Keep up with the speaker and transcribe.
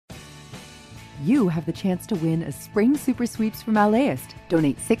you have the chance to win a spring super sweeps from LAist.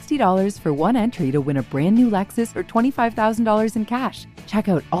 Donate $60 for one entry to win a brand new Lexus or $25,000 in cash. Check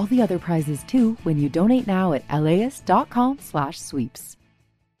out all the other prizes too when you donate now at laist.com/sweeps.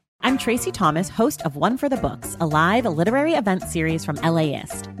 I'm Tracy Thomas, host of One for the Books, a live literary event series from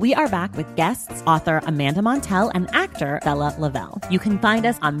LAist. We are back with guests, author Amanda Montell and actor Bella Lavelle. You can find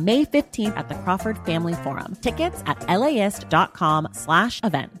us on May 15th at the Crawford Family Forum. Tickets at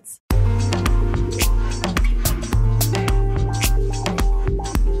laist.com/events.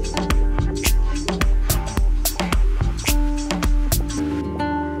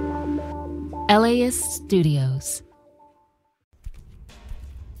 LAist Studios.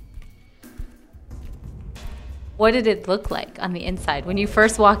 What did it look like on the inside when you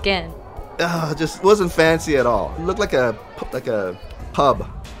first walk in? Just wasn't fancy at all. It looked like a pub.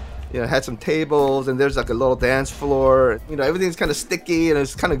 It had some tables and there's like a little dance floor. Everything's kind of sticky and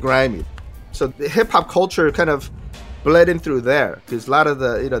it's kind of grimy. So the hip hop culture kind of bled in through there because a lot of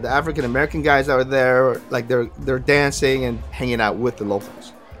the the African American guys that were there, like they're dancing and hanging out with the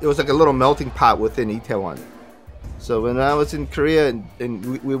locals. It was like a little melting pot within Itaewon. So when I was in Korea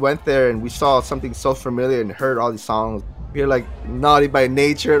and we went there and we saw something so familiar and heard all these songs, we hear like Naughty by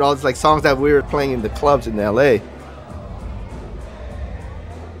Nature and all these like songs that we were playing in the clubs in LA.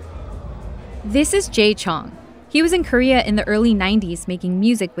 This is Jae Chong. He was in Korea in the early 90s making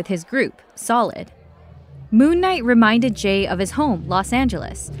music with his group, Solid. Moon Night reminded Jae of his home, Los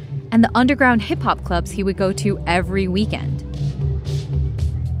Angeles, and the underground hip-hop clubs he would go to every weekend.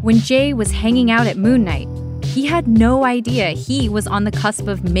 When Jae was hanging out at Moon Night, he had no idea he was on the cusp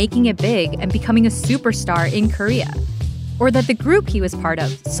of making it big and becoming a superstar in Korea, or that the group he was part of,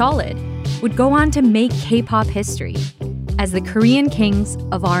 Solid, would go on to make K-pop history as the Korean kings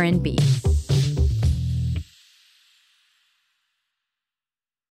of R&B.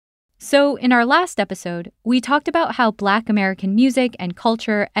 So, in our last episode, we talked about how Black American music and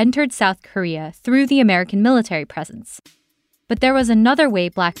culture entered South Korea through the American military presence. But there was another way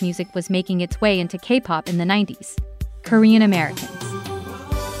Black music was making its way into K-pop in the 90s, Korean Americans.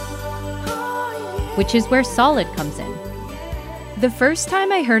 Which is where Solid comes in. The first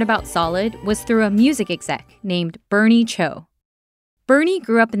time I heard about Solid was through a music exec named Bernie Cho. Bernie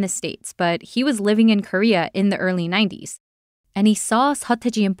grew up in the States, but he was living in Korea in the early 90s, and he saw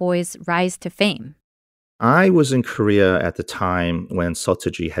Seo and Boys rise to fame. I was in Korea at the time when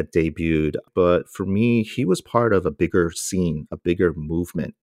Seo had debuted, but for me, he was part of a bigger scene, a bigger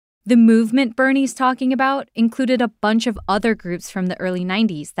movement. The movement Bernie's talking about included a bunch of other groups from the early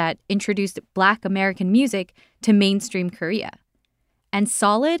 90s that introduced Black American music to mainstream Korea. And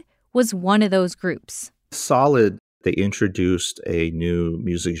Solid was one of those groups. Solid, they introduced a new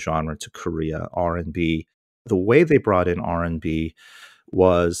music genre to Korea, R&B. The way they brought in R&B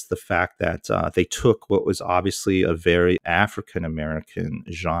was the fact that they took what was obviously a very African-American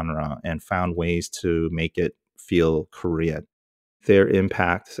genre and found ways to make it feel Korean. Their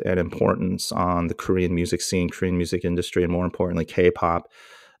impact and importance on the Korean music scene, Korean music industry, and more importantly, K-pop,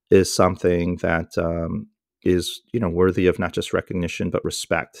 is something that is worthy of not just recognition, but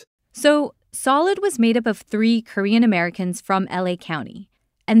respect. So Solid was made up of 3 Korean Americans from LA County,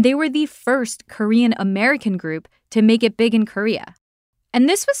 and they were the first Korean American group to make it big in Korea. And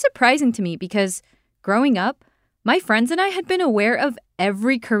this was surprising to me because, growing up, my friends and I had been aware of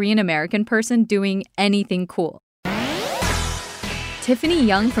every Korean American person doing anything cool. Tiffany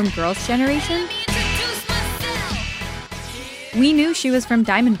Young from Girls' Generation? We knew she was from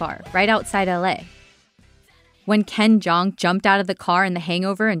Diamond Bar, right outside LA. When Ken Jeong jumped out of the car in The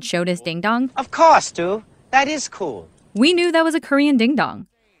Hangover and showed his ding-dong, of course, dude. That is cool. We knew that was a Korean ding-dong.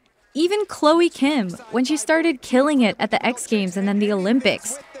 Even Chloe Kim, when she started killing it at the X Games and then the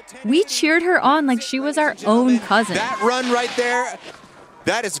Olympics, we cheered her on like she was our own cousin. That run right there,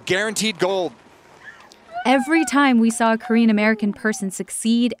 that is guaranteed gold. Every time we saw a Korean American person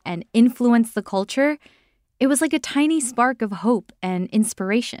succeed and influence the culture, it was like a tiny spark of hope and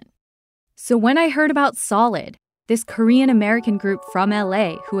inspiration. So when I heard about Solid, this Korean American group from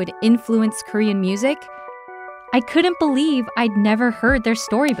LA who had influenced Korean music, I couldn't believe I'd never heard their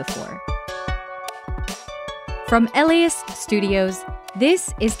story before. From LAist Studios,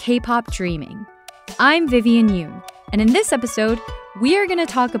 this is K-Pop Dreaming. I'm Vivian Yoon, and in this episode, we are going to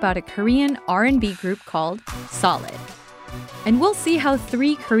talk about a Korean R&B group called Solid. And we'll see how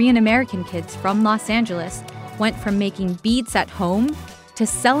 3 Korean American kids from Los Angeles went from making beats at home to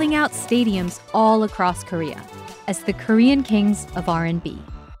selling out stadiums all across Korea as the Korean kings of R&B.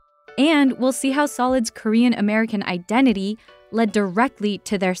 And we'll see how Solid's Korean American identity led directly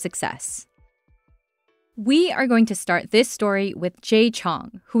to their success. We are going to start this story with Jay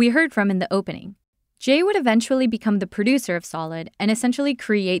Chong, who we heard from in the opening. Jay would eventually become the producer of Solid and essentially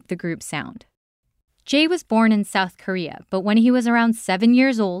create the group's sound. Jay was born in South Korea, but when he was around 7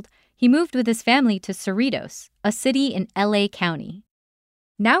 years old, he moved with his family to Cerritos, a city in LA County.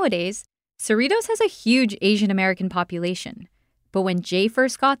 Nowadays, Cerritos has a huge Asian American population, but when Jay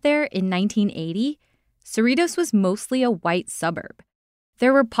first got there in 1980, Cerritos was mostly a white suburb.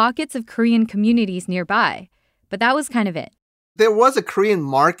 There were pockets of Korean communities nearby, but that was kind of it. There was a Korean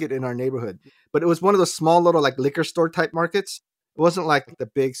market in our neighborhood, but it was one of those small little like liquor store type markets. It wasn't like the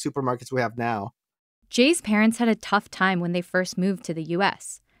big supermarkets we have now. Jay's parents had a tough time when they first moved to the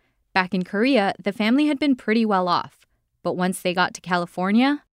US. Back in Korea, the family had been pretty well off, but once they got to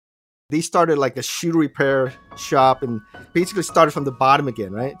California, they started like a shoe repair shop and basically started from the bottom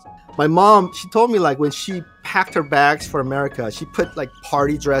again, right? My mom, she told me like when she packed her bags for America, she put like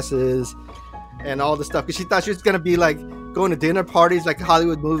party dresses and all the stuff because she thought she was going to be like going to dinner parties like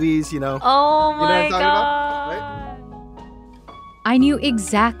Hollywood movies, you know. Oh my you know what I'm God. about, right? I knew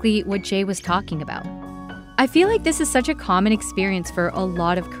exactly what Jay was talking about. I feel like this is such a common experience for a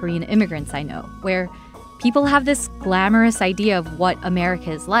lot of Korean immigrants I know, where people have this glamorous idea of what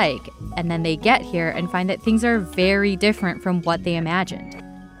America is like, and then they get here and find that things are very different from what they imagined.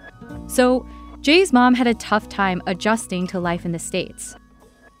 So, Jay's mom had a tough time adjusting to life in the States.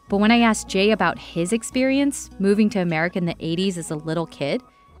 But when I asked Jay about his experience moving to America in the 80s as a little kid,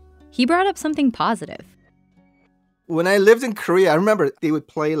 he brought up something positive. When I lived in Korea, I remember they would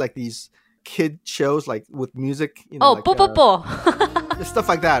play like these kid shows like with music, you know, like, stuff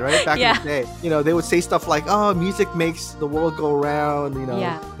like that, right? Back in the day, you know, they would say stuff like, "Oh, music makes the world go round," you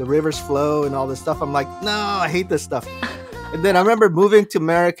know, the rivers flow and all this stuff. I'm like, no, I hate this stuff. And then I remember moving to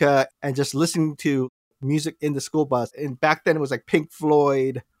America and just listening to music in the school bus. And back then it was like Pink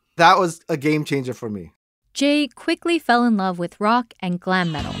Floyd. That was a game changer for me. Jay quickly fell in love with rock and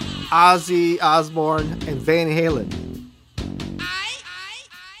glam metal. Ozzy Osbourne and Van Halen.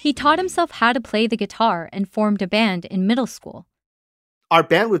 He taught himself how to play the guitar and formed a band in middle school. Our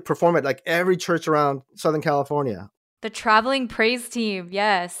band would perform at like every church around Southern California. The traveling praise team,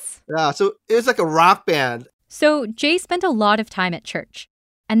 yes. Yeah, so it was like a rock band. So Jay spent a lot of time at church,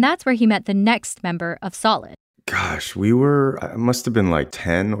 and that's where he met the next member of Solid. Gosh, I must have been like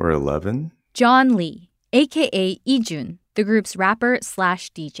 10 or 11. John Lee, aka Ijun, the group's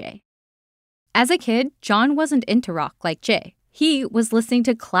rapper/DJ. As a kid, John wasn't into rock like Jay. He was listening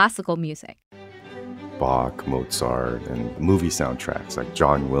to classical music. Bach, Mozart, and movie soundtracks like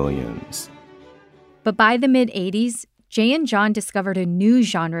John Williams. But by the mid-'80s, Jay and John discovered a new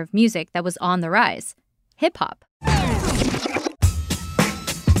genre of music that was on the rise, hip-hop.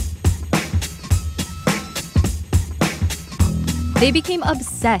 They became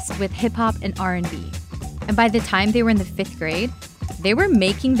obsessed with hip-hop and R&B. And by the time they were in the 5th grade, they were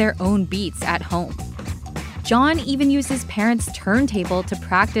making their own beats at home. John even used his parents' turntable to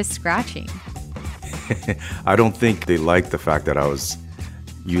practice scratching. I don't think they liked the fact that I was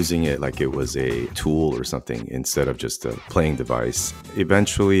using it like it was a tool or something instead of just a playing device.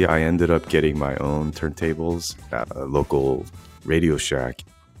 Eventually, I ended up getting my own turntables at a local Radio Shack.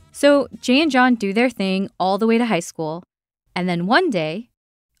 So Jay and John do their thing all the way to high school. And then one day,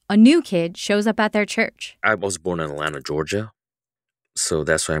 a new kid shows up at their church. I was born in Atlanta, Georgia. So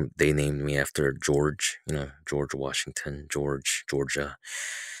that's why they named me after George, George Washington, Georgia.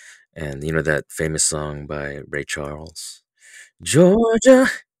 And that famous song by Ray Charles, Georgia,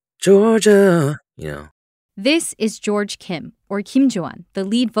 Georgia, This is George Kim, or Kim Jo-an, the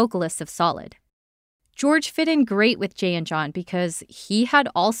lead vocalist of Solid. George fit in great with Jay and John because he had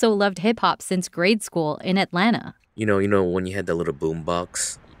also loved hip-hop since grade school in Atlanta. When you had that little boom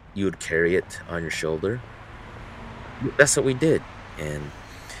box, you would carry it on your shoulder. That's what we did. And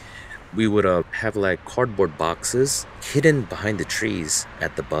we would have like cardboard boxes hidden behind the trees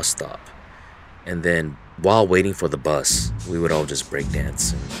at the bus stop. And then while waiting for the bus, we would all just break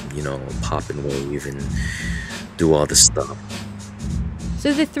dance and, pop and wave and do all this stuff.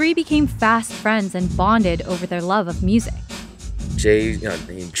 So the three became fast friends and bonded over their love of music. Jay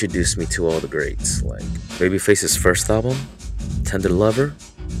he introduced me to all the greats, like Babyface's first album, Tender Lover.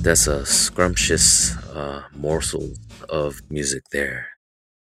 That's a scrumptious morsel of music there.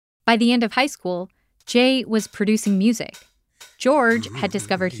 By the end of high school, Jay was producing music. George had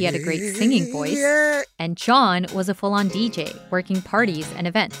discovered he had a great singing voice, and John was a full-on DJ, working parties and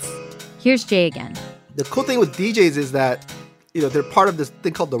events. Here's Jay again. The cool thing with DJs is that, they're part of this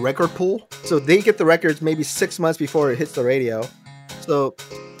thing called the record pool. So they get the records maybe 6 months before it hits the radio. So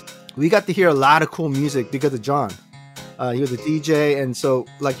we got to hear a lot of cool music because of John. He was a DJ, and so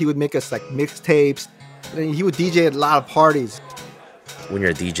he would make us like mixtapes. And he would DJ at a lot of parties. When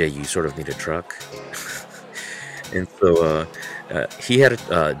you're a DJ, you sort of need a truck. And so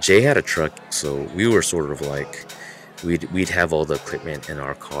Jay had a truck, so we were sort of like, we'd have all the equipment in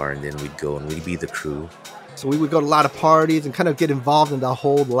our car, and then we'd go and we'd be the crew. So we would go to a lot of parties and kind of get involved in the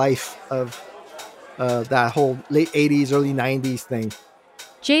whole life of that whole late 80s, early 90s thing.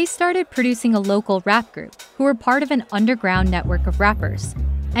 Jay started producing a local rap group who were part of an underground network of rappers,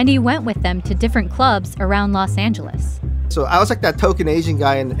 and he went with them to different clubs around Los Angeles. So I was like that token Asian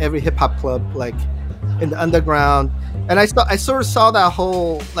guy in every hip-hop club, like in the underground. And I sort of saw that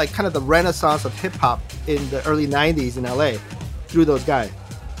whole, like, kind of the renaissance of hip-hop in the early 90s in LA through those guys.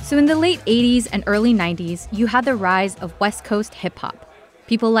 So in the late 80s and early 90s, you had the rise of West Coast hip-hop.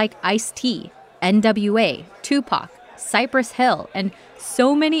 People like Ice-T, NWA, Tupac, Cypress Hill, and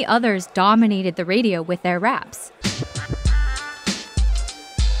so many others dominated the radio with their raps.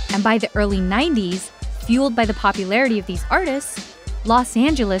 And by the early 90s, fueled by the popularity of these artists, Los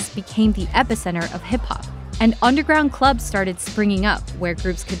Angeles became the epicenter of hip-hop. And underground clubs started springing up where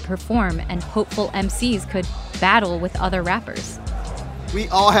groups could perform and hopeful MCs could battle with other rappers. We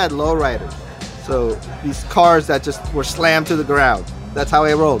all had lowriders. So these cars that just were slammed to the ground. That's how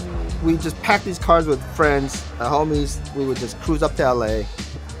I rolled. We just packed these cars with friends, homies. We would just cruise up to LA,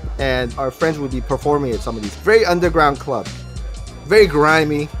 and our friends would be performing at some of these very underground clubs. Very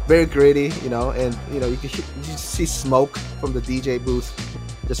grimy, very gritty, you know, and you just see smoke from the DJ booth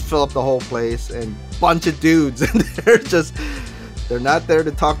just fill up the whole place, and bunch of dudes, and they're not there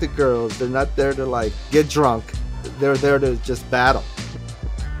to talk to girls. They're not there to like get drunk. They're there to just battle.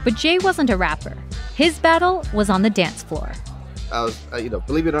 But Jay wasn't a rapper. His battle was on the dance floor. I was,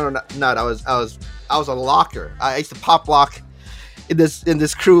 believe it or not, I was a locker. I used to pop lock in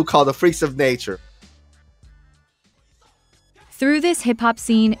this crew called the Freaks of Nature. Through this hip-hop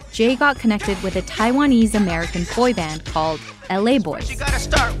scene, Jay got connected with a Taiwanese-American boy band called LA Boys. You gotta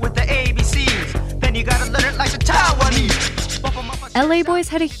start with the ABCs, then you gotta learn it like the Taiwanese. LA Boys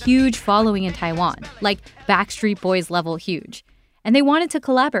had a huge following in Taiwan, like Backstreet Boys level huge, and they wanted to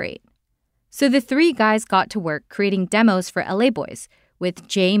collaborate. So the three guys got to work creating demos for LA Boys, with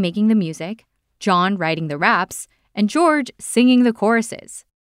Jay making the music, John writing the raps, and George singing the choruses.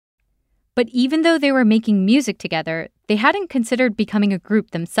 But even though they were making music together, they hadn't considered becoming a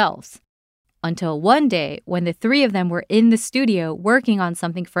group themselves. Until one day when the three of them were in the studio working on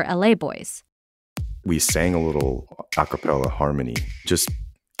something for LA Boys. We sang a little a cappella harmony, just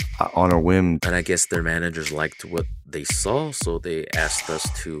on a whim. And I guess their managers liked what they saw, so they asked us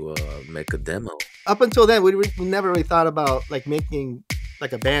to make a demo. Up until then, we never really thought about like making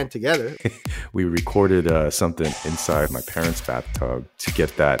like a band together. We recorded something inside my parents' bathtub to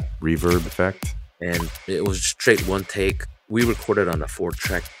get that reverb effect. And it was straight one take. We recorded on a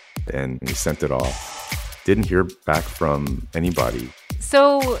 4-track. And we sent it off. Didn't hear back from anybody.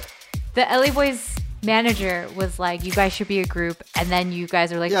 So the LA Boys manager was like, you guys should be a group. And then you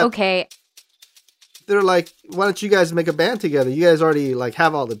guys are like, okay. They're like, why don't you guys make a band together? You guys already like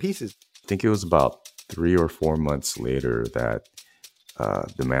have all the pieces. I think it was about 3 or 4 months later that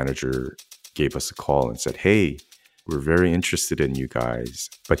the manager gave us a call and said, hey, we're very interested in you guys,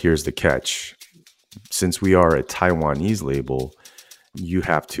 but here's the catch. Since we are a Taiwanese label, you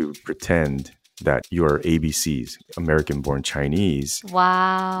have to pretend that you are ABCs, American-born Chinese.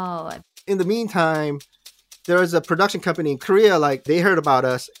 Wow. In the meantime, there was a production company in Korea, like they heard about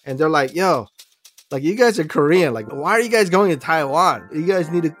us and they're like, yo, like you guys are Korean. Like, why are you guys going to Taiwan? You guys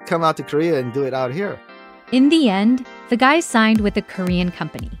need to come out to Korea and do it out here. In the end, the guys signed with a Korean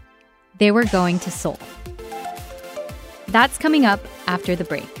company. They were going to Seoul. That's coming up after the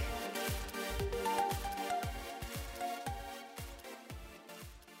break.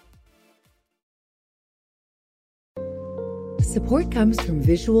 Support comes from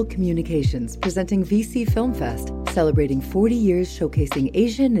Visual Communications, presenting VC Film Fest, celebrating 40 years showcasing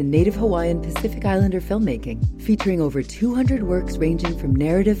Asian and Native Hawaiian Pacific Islander filmmaking, featuring over 200 works ranging from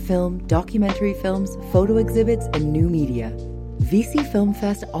narrative film, documentary films, photo exhibits, and new media. VC Film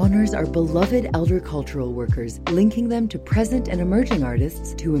Fest honors our beloved elder cultural workers, linking them to present and emerging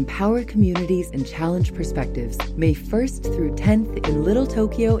artists to empower communities and challenge perspectives. May 1st through 10th in Little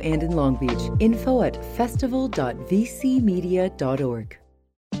Tokyo and in Long Beach. Info at festival.vcmedia.org.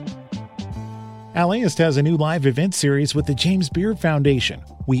 LAist has a new live event series with the James Beard Foundation.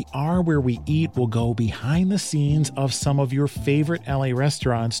 We Are Where We Eat will go behind the scenes of some of your favorite LA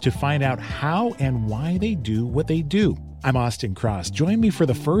restaurants to find out how and why they do what they do. I'm Austin Cross. Join me for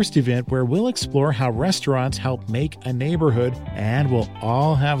the first event where we'll explore how restaurants help make a neighborhood, and we'll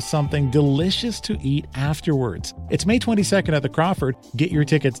all have something delicious to eat afterwards. It's May 22nd at the Crawford. Get your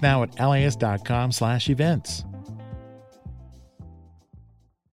tickets now at laist.com/events.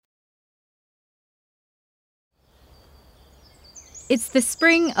 It's the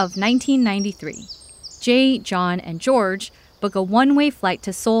spring of 1993. Jay, John, and George book a one-way flight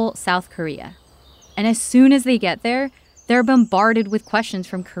to Seoul, South Korea. And as soon as they get there, they're bombarded with questions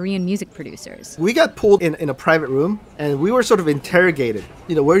from Korean music producers. We got pulled in a private room, and we were sort of interrogated.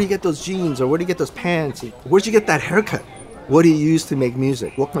 Where do you get those jeans, or where do you get those pants? Where'd you get that haircut? What do you use to make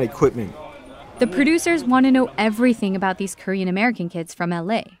music? What kind of equipment? The producers want to know everything about these Korean American kids from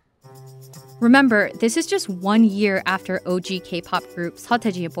LA. Remember, this is just 1 year after OG K-pop group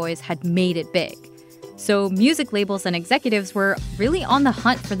Seo Boys had made it big. So music labels and executives were really on the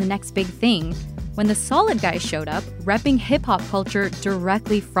hunt for the next big thing when the Solid guys showed up, repping hip-hop culture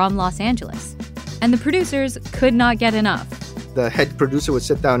directly from Los Angeles. And the producers could not get enough. The head producer would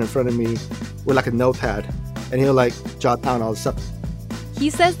sit down in front of me with like a notepad, and he'll jot down all the stuff. He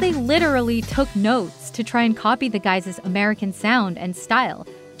says they literally took notes to try and copy the guys' American sound and style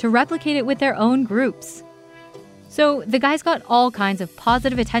to replicate it with their own groups. So the guys got all kinds of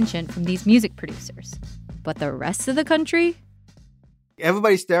positive attention from these music producers. But the rest of the country?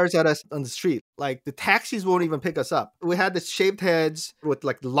 Everybody stares at us on the street. The taxis won't even pick us up. We had the shaved heads with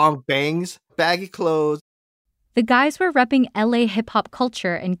the long bangs, baggy clothes. The guys were repping LA hip-hop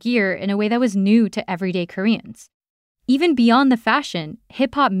culture and gear in a way that was new to everyday Koreans. Even beyond the fashion,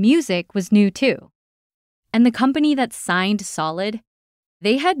 hip-hop music was new too. And the company that signed Solid,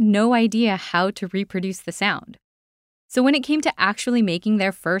 they had no idea how to reproduce the sound. So when it came to actually making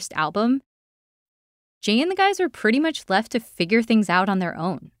their first album, Jay and the guys were pretty much left to figure things out on their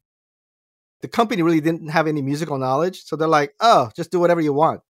own. The company really didn't have any musical knowledge, so they're like, oh, just do whatever you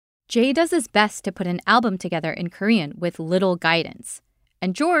want. Jay does his best to put an album together in Korean with little guidance.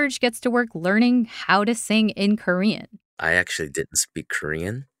 And George gets to work learning how to sing in Korean. I actually didn't speak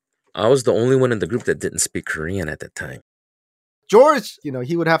Korean. I was the only one in the group that didn't speak Korean at that time. George,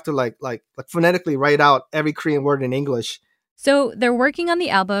 he would have to phonetically write out every Korean word in English. So they're working on the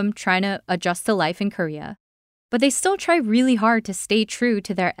album, trying to adjust to life in Korea. But they still try really hard to stay true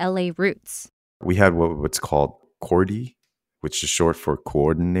to their LA roots. We had what's called Cordy, which is short for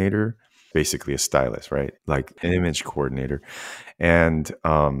coordinator, basically a stylist, right? Like an image coordinator. And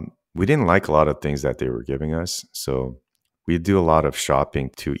we didn't like a lot of things that they were giving us. So we'd do a lot of shopping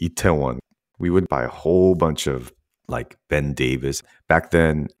to Itaewon. We would buy a whole bunch of Ben Davis. Back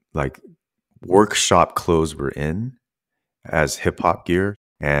then, workshop clothes were in as hip-hop gear.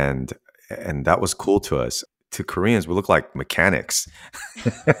 And that was cool to us. To Koreans, we look like mechanics.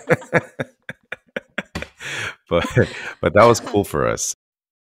 But that was cool for us.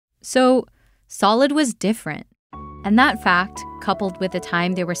 So Solid was different. And that fact, coupled with the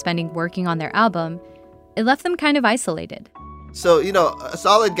time they were spending working on their album, it left them kind of isolated. So,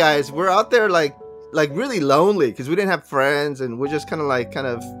 Solid guys, we're out there really lonely because we didn't have friends, and we're just kind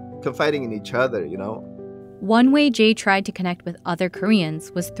of confiding in each other, One way Jay tried to connect with other Koreans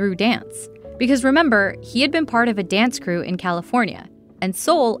was through dance. Because remember, he had been part of a dance crew in California, and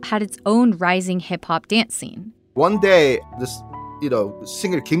Seoul had its own rising hip-hop dance scene. One day, this,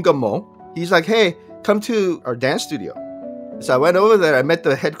 singer Kim Gun-mo, he's like, hey, come to our dance studio. So I went over there. I met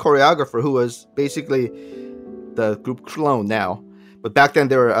the head choreographer, who was basically the group Clone now. But back then,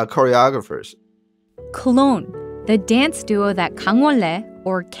 they were choreographers. Clone, the dance duo that Kang Won-le,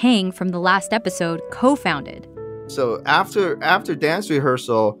 or Kang from the last episode, co-founded. So after dance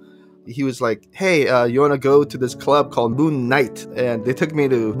rehearsal, he was like, hey, you want to go to this club called Moon Night? And they took me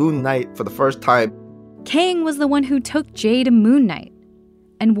to Moon Night for the first time. Kang was the one who took Jay to Moon Night.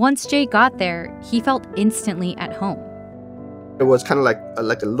 And once Jay got there, he felt instantly at home. It was kind of like a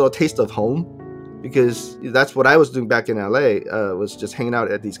little taste of home, because that's what I was doing back in LA, was just hanging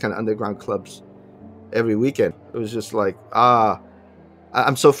out at these kind of underground clubs every weekend. It was just like,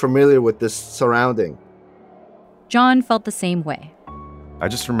 I'm so familiar with this surrounding. John felt the same way. I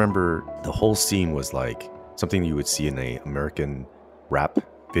just remember the whole scene was like something you would see in an American rap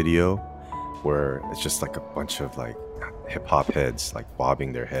video, where it's just like a bunch of hip hop heads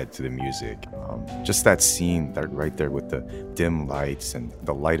bobbing their head to the music. Just that scene right there with the dim lights and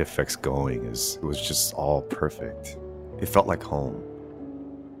the light effects going, it was just all perfect. It felt like home.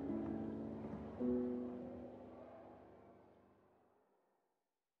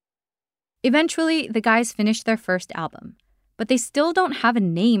 Eventually, the guys finish their first album, but they still don't have a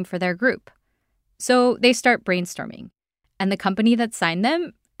name for their group. So they start brainstorming, and the company that signed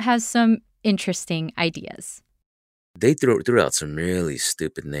them has some interesting ideas. They threw out some really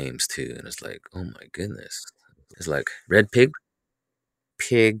stupid names too, and it's like, oh my goodness. It's like Red Pig.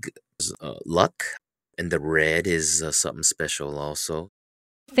 Pig is luck, and the red is something special also.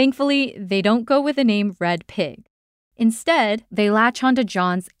 Thankfully, they don't go with the name Red Pig. Instead, they latch onto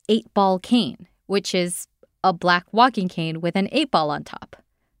John's 8-ball cane, which is a black walking cane with an 8-ball on top.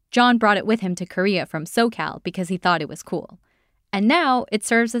 John brought it with him to Korea from SoCal because he thought it was cool. And now it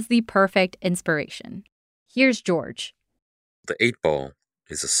serves as the perfect inspiration. Here's George. The 8-ball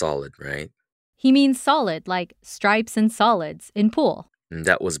is a solid, right? He means solid, like stripes and solids in pool. And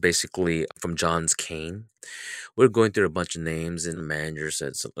that was basically from John's cane. We're going through a bunch of names, and the manager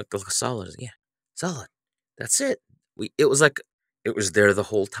said, look solid. Yeah, solid. That's it. It was there the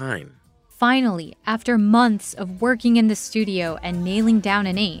whole time. Finally, after months of working in the studio and nailing down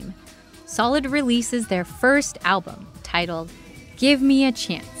a name, Solid releases their first album titled Give Me a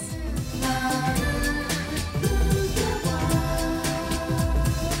Chance.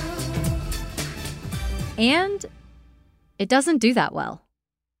 And it doesn't do that well.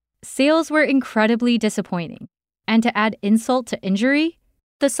 Sales were incredibly disappointing. And to add insult to injury,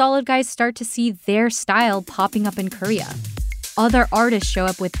 the Solid guys start to see their style popping up in Korea. Other artists show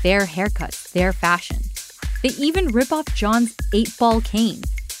up with their haircuts, their fashion. They even rip off John's 8-ball cane,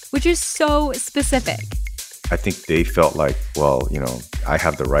 which is so specific. I think they felt like, well, I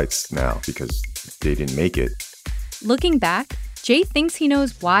have the rights now because they didn't make it. Looking back, Jay thinks he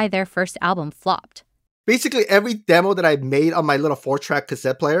knows why their first album flopped. Basically, every demo that I made on my little 4-track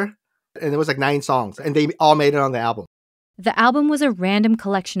cassette player, and there was like 9 songs, and they all made it on the album. The album was a random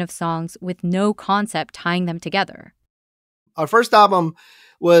collection of songs with no concept tying them together. Our first album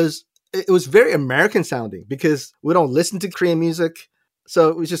was very American sounding because we don't listen to Korean music. So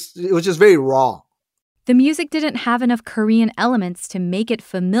it was just very raw. The music didn't have enough Korean elements to make it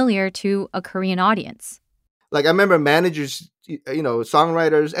familiar to a Korean audience. Like I remember managers,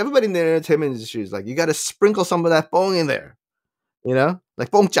 songwriters, everybody in the entertainment industry is like, you got to sprinkle some of that bong in there.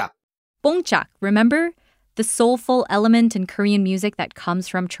 Like bongchak. Bongchak, remember? The soulful element in Korean music that comes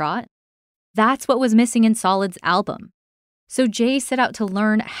from trot? That's what was missing in Solid's album. So Jay set out to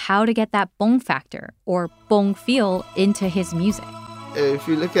learn how to get that bong factor, or bong feel, into his music. If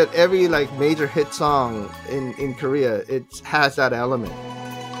you look at every major hit song in Korea, it has that element.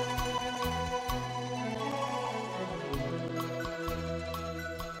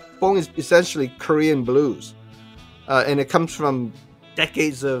 Bong is essentially Korean blues. And it comes from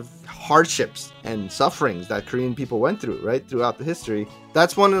decades of hardships and sufferings that Korean people went through, right, throughout the history.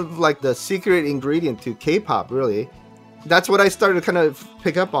 That's one of the secret ingredient to K-pop, really. That's what I started to kind of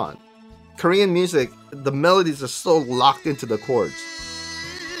pick up on. Korean music, the melodies are so locked into the chords.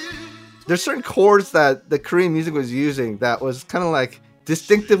 There's certain chords that the Korean music was using that was kind of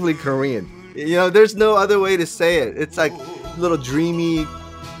distinctively Korean. There's no other way to say it. It's a little dreamy.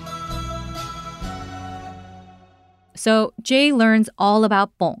 So Jay learns all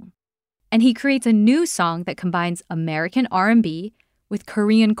about bong, and he creates a new song that combines American R&B with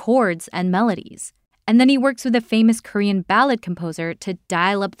Korean chords and melodies. And then he works with a famous Korean ballad composer to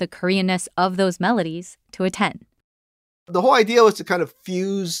dial up the Koreanness of those melodies to a 10. The whole idea was to kind of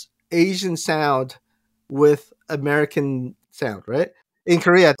fuse Asian sound with American sound, right? In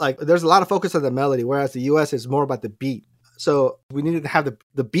Korea, there's a lot of focus on the melody, whereas the US is more about the beat. So we needed to have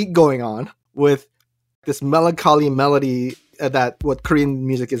the beat going on with this melancholy melody that what Korean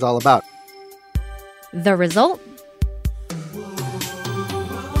music is all about. The result?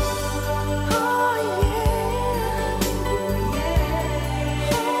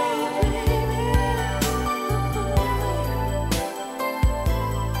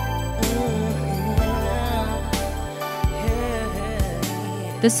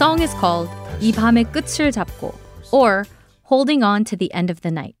 The song is called 이 밤의 끝을 잡고, or Holding On to the End of the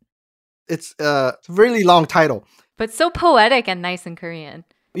Night. It's a really long title. But so poetic and nice in Korean.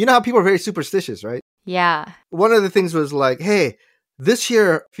 You know how people are very superstitious, right? Yeah. One of the things was hey, this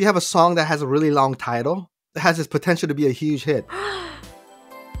year, if you have a song that has a really long title, it has this potential to be a huge hit.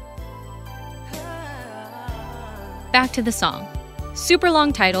 Back to the song. Super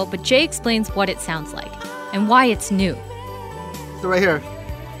long title, but Jay explains what it sounds like and why it's new. So right here.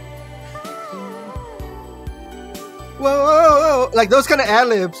 Whoa, whoa, whoa. Those kind of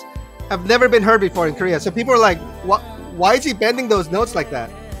ad-libs have never been heard before in Korea. So people are like, why is he bending those notes like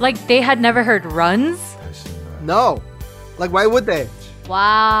that? They had never heard runs? No. Why would they?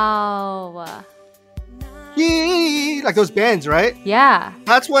 Wow. Yee, like those bands, right? Yeah.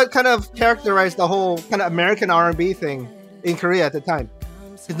 That's what kind of characterized the whole kind of American R&B thing in Korea at the time.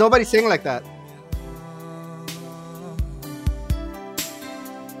 Because nobody sang like that.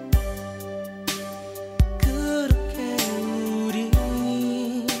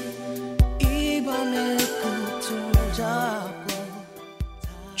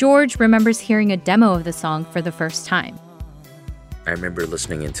 George remembers hearing a demo of the song for the first time. I remember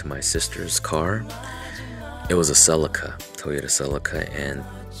listening into my sister's car. It was a Celica, Toyota Celica, and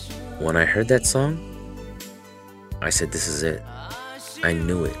when I heard that song, I said, this is it. I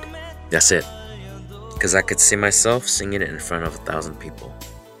knew it. That's it. Because I could see myself singing it in front of 1,000 people.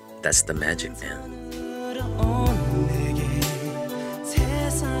 That's the magic, man.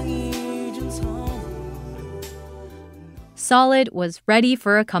 Solid was ready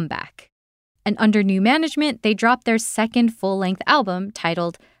for a comeback. And under new management, they dropped their second full-length album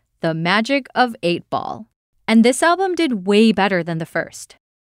titled The Magic of 8 Ball. And this album did way better than the first.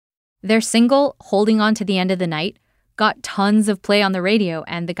 Their single, Holding On to the End of the Night, got tons of play on the radio,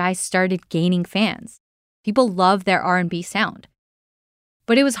 and the guys started gaining fans. People loved their R&B sound.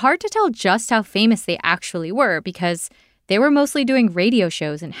 But it was hard to tell just how famous they actually were because they were mostly doing radio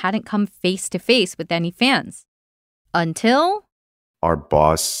shows and hadn't come face-to-face with any fans. Until our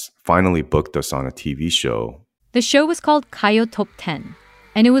boss finally booked us on a TV show. The show was called Gayo Top 10,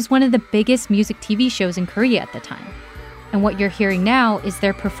 and it was one of the biggest music TV shows in Korea at the time. And what you're hearing now is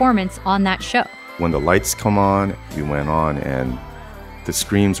their performance on that show. When the lights come on, we went on, and the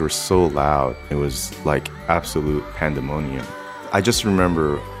screams were so loud. It was like absolute pandemonium. I just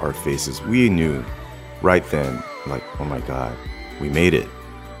remember our faces. We knew right then, like, oh my God, we made it.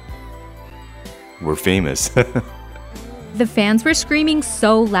 We're famous. The fans were screaming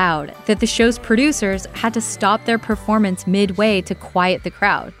so loud that the show's producers had to stop their performance midway to quiet the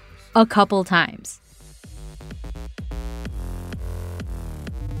crowd a couple times.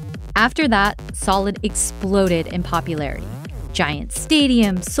 After that, Solid exploded in popularity. Giant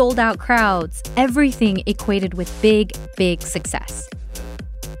stadiums, sold-out crowds, everything equated with big, big success.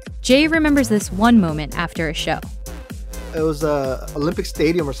 Jay remembers this one moment after a show. It was Olympic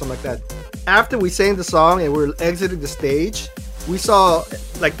Stadium or something like that. After we sang the song and we were exiting the stage, we saw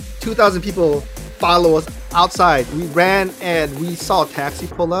like 2,000 people follow us outside. We ran and we saw a taxi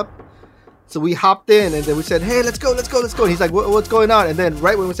pull up. So we hopped in and then we said, hey, let's go. And he's like, what's going on? And then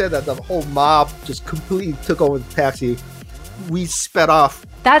right when we said that, the whole mob just completely took over the taxi. We sped off.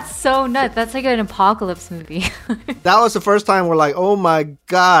 That's so nuts. That's like an apocalypse movie. That was the first time we're like, oh my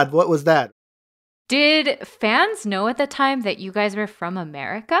God, what was that? Did fans know at the time that you guys were from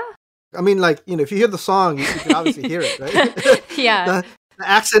America? I mean, like, you know, if you hear the song, you can obviously hear it, right? Yeah. The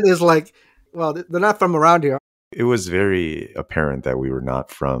accent is like, well, they're not from around here. It was very apparent that we were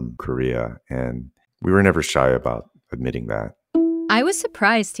not from Korea, and we were never shy about admitting that. I was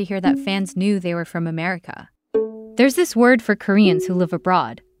surprised to hear that fans knew they were from America. There's this word for Koreans who live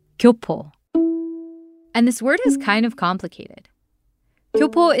abroad, 교포. And this word is kind of complicated.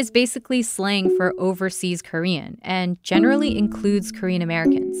 교포 is basically slang for overseas Korean and generally includes Korean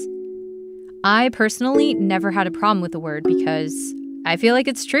Americans. I personally never had a problem with the word because I feel like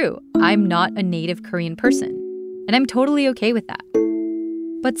it's true. I'm not a native Korean person, and I'm totally okay with that.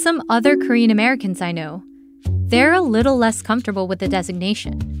 But some other Korean Americans I know, they're a little less comfortable with the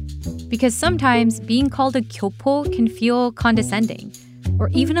designation because sometimes being called a 교포 can feel condescending or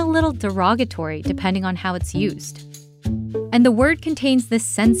even a little derogatory depending on how it's used. And the word contains this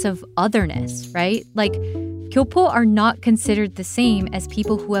sense of otherness, right? Like, 교포 are not considered the same as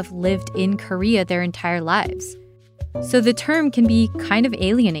people who have lived in Korea their entire lives. So the term can be kind of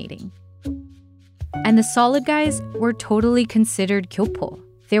alienating. And the Solid guys were totally considered 교포.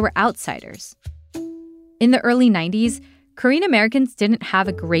 They were outsiders. In the early 90s, Korean Americans didn't have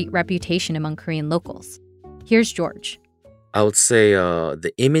a great reputation among Korean locals. Here's George. I would say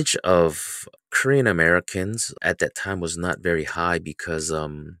the image of Korean Americans at that time was not very high because,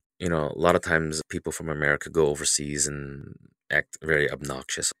 you know, a lot of times people from America go overseas and act very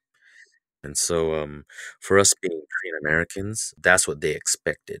obnoxious. And so for us being Korean Americans, that's what they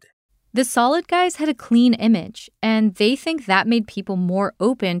expected. The Solid guys had a clean image, and they think that made people more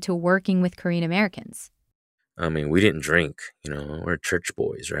open to working with Korean Americans. I mean, we didn't drink, you know, we're church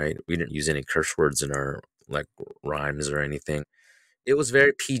boys, right? We didn't use any curse words in our, like, rhymes or anything. It was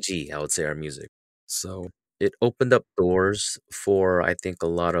very PG, I would say, our music. So it opened up doors for, I think, a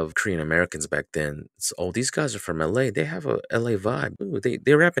lot of Korean Americans back then. So, oh, these guys are from LA. They have a LA vibe. Ooh,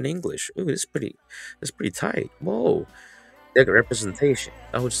 they rap in English. Ooh, it's pretty tight. Whoa. They got representation.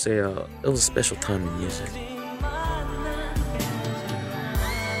 I would say it was a special time in music.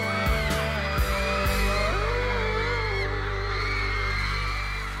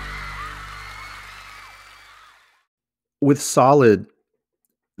 With Solid,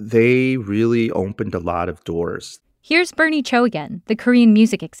 they really opened a lot of doors. Here's Bernie Cho again, the Korean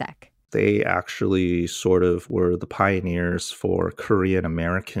music exec. They actually sort of were the pioneers for Korean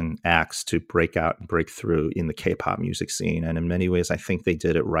American acts to break out and break through in the K-pop music scene. And in many ways, I think they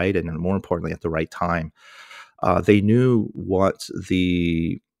did it right, and more importantly, at the right time. They knew what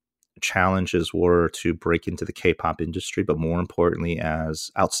the challenges were to break into the K-pop industry, but more importantly, as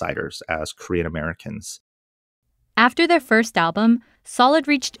outsiders, as Korean Americans. After their first album, Solid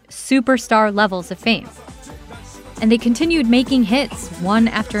reached superstar levels of fame. And they continued making hits one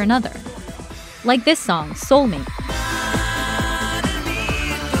after another. Like this song, Soulmate.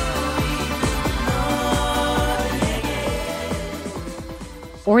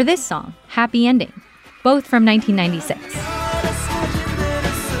 Or this song, Happy Ending, both from 1996.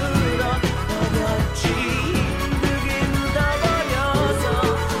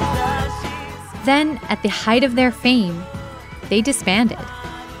 Then, at the height of their fame, they disbanded.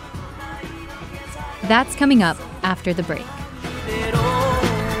 That's coming up after the break.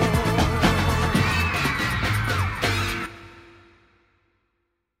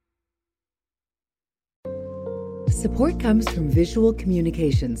 Support comes from Visual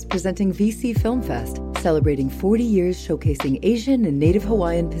Communications, presenting VC Film Fest, celebrating 40 years showcasing Asian and Native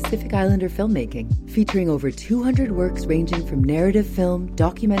Hawaiian Pacific Islander filmmaking, featuring over 200 works ranging from narrative film,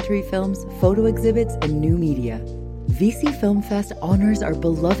 documentary films, photo exhibits, and new media. VC Film Fest honors our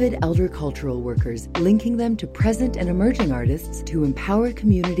beloved elder cultural workers, linking them to present and emerging artists to empower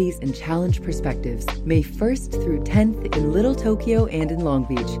communities and challenge perspectives. May 1st through 10th in Little Tokyo and in Long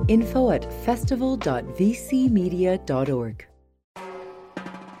Beach. Info at festival.vcmedia.org.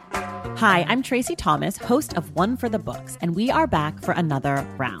 Hi, I'm Tracy Thomas, host of One for the Books, and we are back for another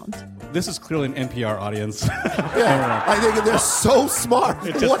round. This is clearly an NPR audience. Yeah, I think they're so smart.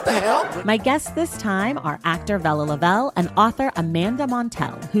 What the hell? My guests this time are actor Vella Lavelle and author Amanda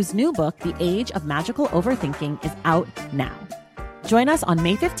Montell, whose new book, The Age of Magical Overthinking, is out now. Join us on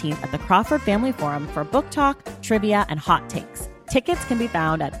May 15th at the Crawford Family Forum for book talk, trivia, and hot takes. Tickets can be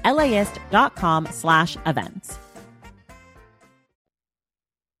found at laist.com/events.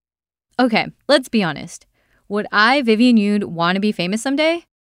 Okay, let's be honest. Would I, Vivian Yoon, want to be famous someday?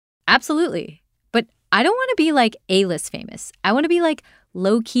 Absolutely. But I don't want to be like A-list famous. I want to be like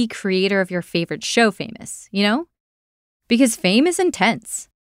low-key creator of your favorite show famous, you know? Because fame is intense.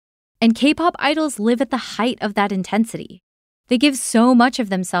 And K-pop idols live at the height of that intensity. They give so much of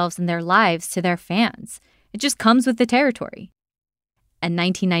themselves and their lives to their fans. It just comes with the territory. And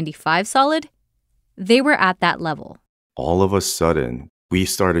 1995 Solid, they were at that level. All of a sudden, we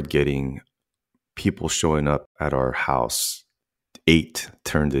started getting people showing up at our house. 8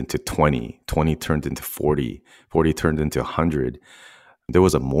 turned into 20, 20 turned into 40, 40 turned into 100. There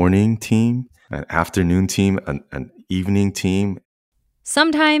was a morning team, an afternoon team, an evening team.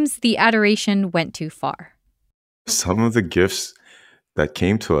 Sometimes the adoration went too far. Some of the gifts that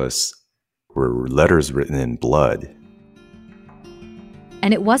came to us were letters written in blood.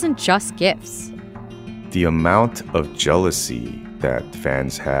 And it wasn't just gifts. The amount of jealousy that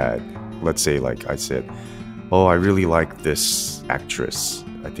fans had, let's say, like I said, oh, I really like this actress.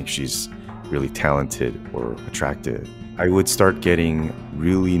 I think she's really talented or attractive. I would start getting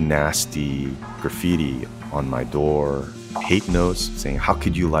really nasty graffiti on my door, hate notes saying, how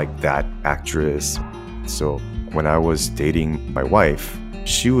could you like that actress? So when I was dating my wife,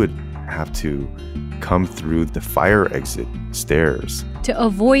 she would have to come through the fire exit stairs to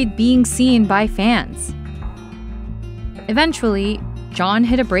avoid being seen by fans. Eventually, John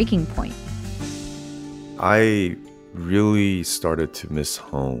hit a breaking point. I really started to miss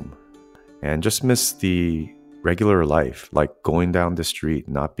home and just miss the regular life, like going down the street,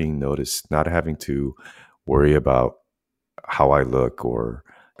 not being noticed, not having to worry about how I look or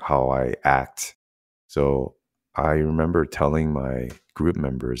how I act. So I remember telling my group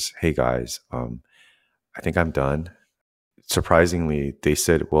members, hey guys, I think I'm done. Surprisingly, they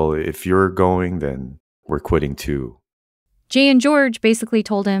said, well, if you're going, then we're quitting too. Jay and George basically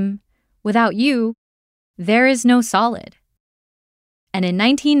told him, without you, there is no Solid. And in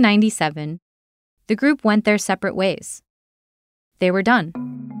 1997, the group went their separate ways. They were done.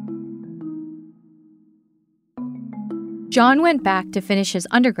 John went back to finish his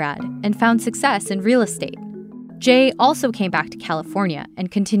undergrad and found success in real estate. Jay also came back to California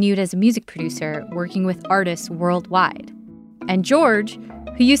and continued as a music producer, working with artists worldwide. And George,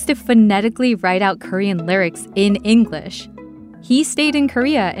 who used to phonetically write out Korean lyrics in English, he stayed in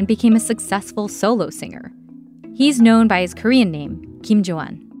Korea and became a successful solo singer. He's known by his Korean name, Kim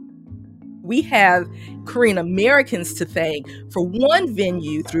Jo-an. We have Korean Americans to thank for one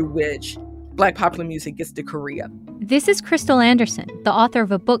venue through which Black popular music gets to Korea. This is Crystal Anderson, the author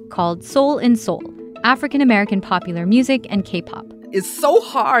of a book called Soul in Seoul, African American Popular Music and K-pop. It's so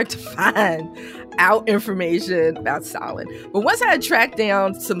hard to find out information about Solid. But once I had tracked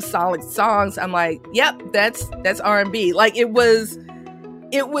down some Solid songs, I'm like, yep, that's R&B. Like it was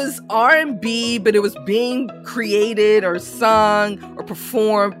R&B, but it was being created or sung or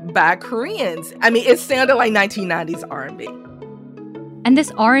performed by Koreans. I mean, it sounded like 1990s R&B. And this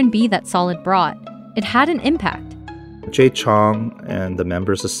R&B that Solid brought, it had an impact. Jay Chong and the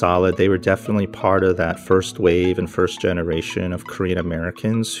members of Solid, they were definitely part of that first wave and first generation of Korean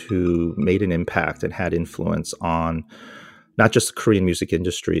Americans who made an impact and had influence on not just the Korean music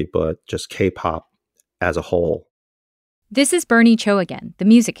industry, but just K-pop as a whole. This is Bernie Cho again, the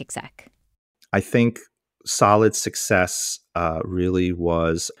music exec. I think Solid's success really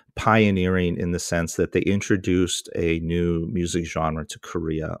was pioneering in the sense that they introduced a new music genre to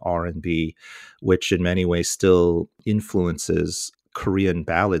Korea, R&B, which in many ways still influences Korean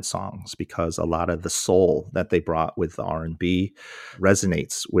ballad songs because a lot of the soul that they brought with the R&B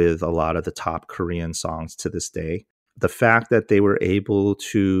resonates with a lot of the top Korean songs to this day. The fact that they were able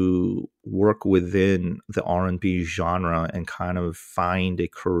to work within the R&B genre and kind of find a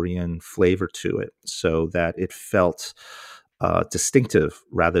Korean flavor to it so that it felt distinctive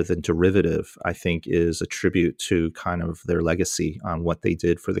rather than derivative, I think is a tribute to kind of their legacy on what they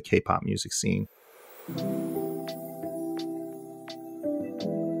did for the K-pop music scene.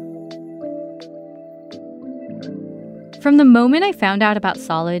 From the moment I found out about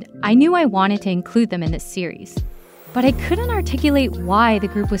Solid, I knew I wanted to include them in this series. But I couldn't articulate why the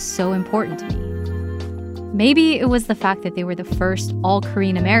group was so important to me. Maybe it was the fact that they were the first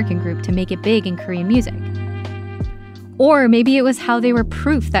all-Korean American group to make it big in Korean music. Or maybe it was how they were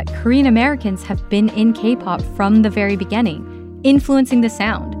proof that Korean Americans have been in K-pop from the very beginning, influencing the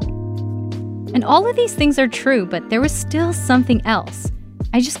sound. And all of these things are true, but there was still something else.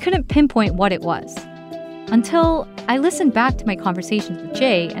 I just couldn't pinpoint what it was. Until I listened back to my conversations with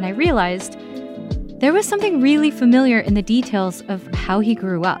Jay and I realized there was something really familiar in the details of how he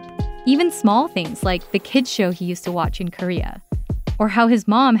grew up. Even small things like the kids show he used to watch in Korea, or how his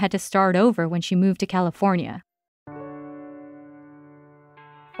mom had to start over when she moved to California.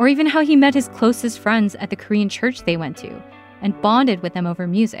 Or even how he met his closest friends at the Korean church they went to and bonded with them over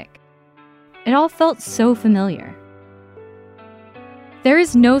music. It all felt so familiar. There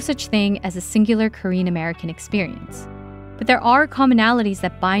is no such thing as a singular Korean American experience, but there are commonalities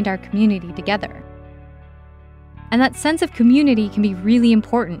that bind our community together. And that sense of community can be really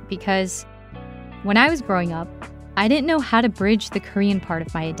important because when I was growing up, I didn't know how to bridge the Korean part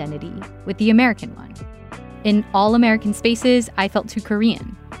of my identity with the American one. In all American spaces, I felt too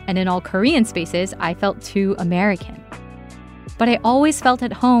Korean, and in all Korean spaces, I felt too American. But I always felt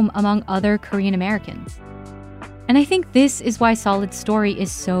at home among other Korean Americans. And I think this is why Solid's story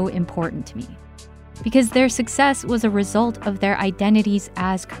is so important to me, because their success was a result of their identities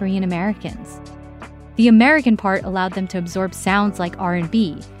as Korean Americans. The American part allowed them to absorb sounds like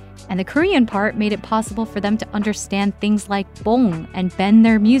R&B, and the Korean part made it possible for them to understand things like bong and bend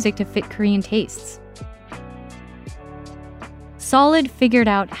their music to fit Korean tastes. Solid figured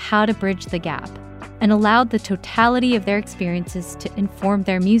out how to bridge the gap and allowed the totality of their experiences to inform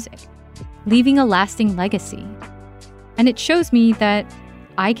their music, leaving a lasting legacy. And it shows me that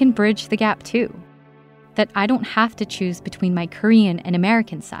I can bridge the gap too, that I don't have to choose between my Korean and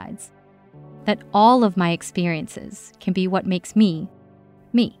American sides, that all of my experiences can be what makes me,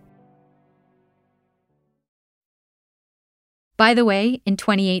 me. By the way, in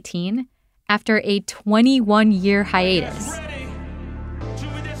 2018, after a 21-year hiatus,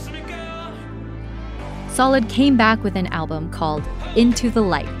 Solid came back with an album called Into the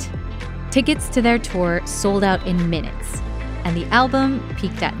Light. Tickets to their tour sold out in minutes, and the album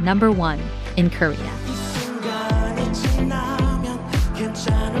peaked at #1 in Korea.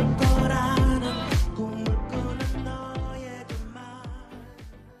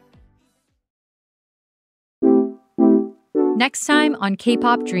 Next time on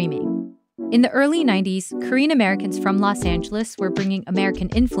K-pop Dreaming. In the early 90s, Korean Americans from Los Angeles were bringing American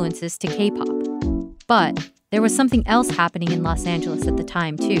influences to K-pop. But there was something else happening in Los Angeles at the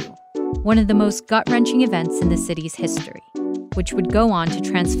time, too. One of the most gut-wrenching events in the city's history, which would go on to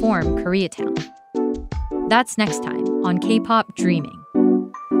transform Koreatown. That's next time on K-pop Dreaming.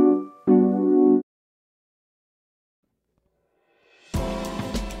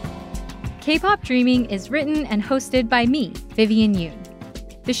 K-pop Dreaming is written and hosted by me, Vivian Yoon.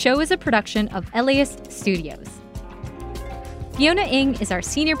 The show is a production of LAist Studios. Fiona Ng is our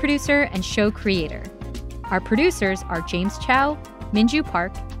senior producer and show creator. Our producers are James Chow, Minju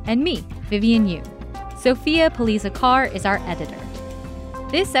Park, and me, Vivian Yoon. Sophia Poliza-Carr is our editor.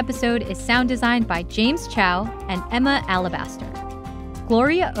 This episode is sound designed by James Chow and Emma Alabaster.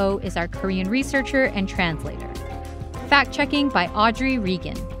 Gloria O is our Korean researcher and translator. Fact-checking by Audrey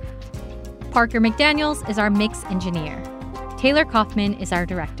Regan. Parker McDaniels is our mix engineer. Taylor Kaufman is our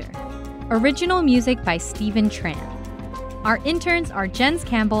director. Original music by Stephen Tran. Our interns are Jens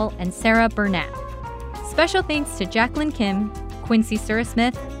Campbell and Sarah Burnett. Special thanks to Jacqueline Kim, Quincy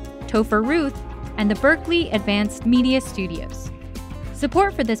Surasmith, Topher Ruth, and the Berkeley Advanced Media Studios.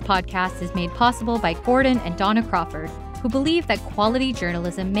 Support for this podcast is made possible by Gordon and Donna Crawford, who believe that quality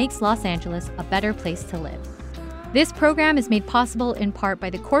journalism makes Los Angeles a better place to live. This program is made possible in part by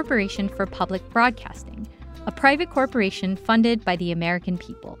the Corporation for Public Broadcasting, a private corporation funded by the American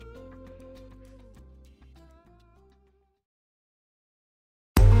people.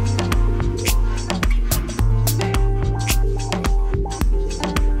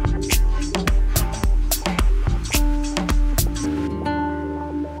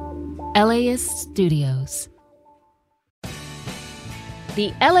 LAist Studios.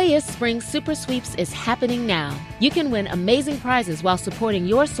 The LAist Spring Super Sweeps is happening now. You can win amazing prizes while supporting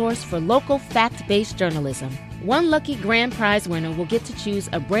your source for local fact-based journalism. One lucky grand prize winner will get to choose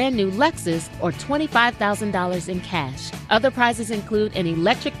a brand new Lexus or $25,000 in cash. Other prizes include an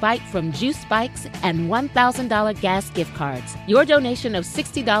electric bike from Juice Bikes and $1,000 gas gift cards. Your donation of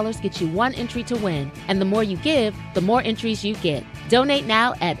 $60 gets you one entry to win, and the more you give, the more entries you get. Donate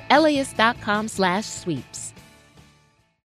now at laist.com/sweeps.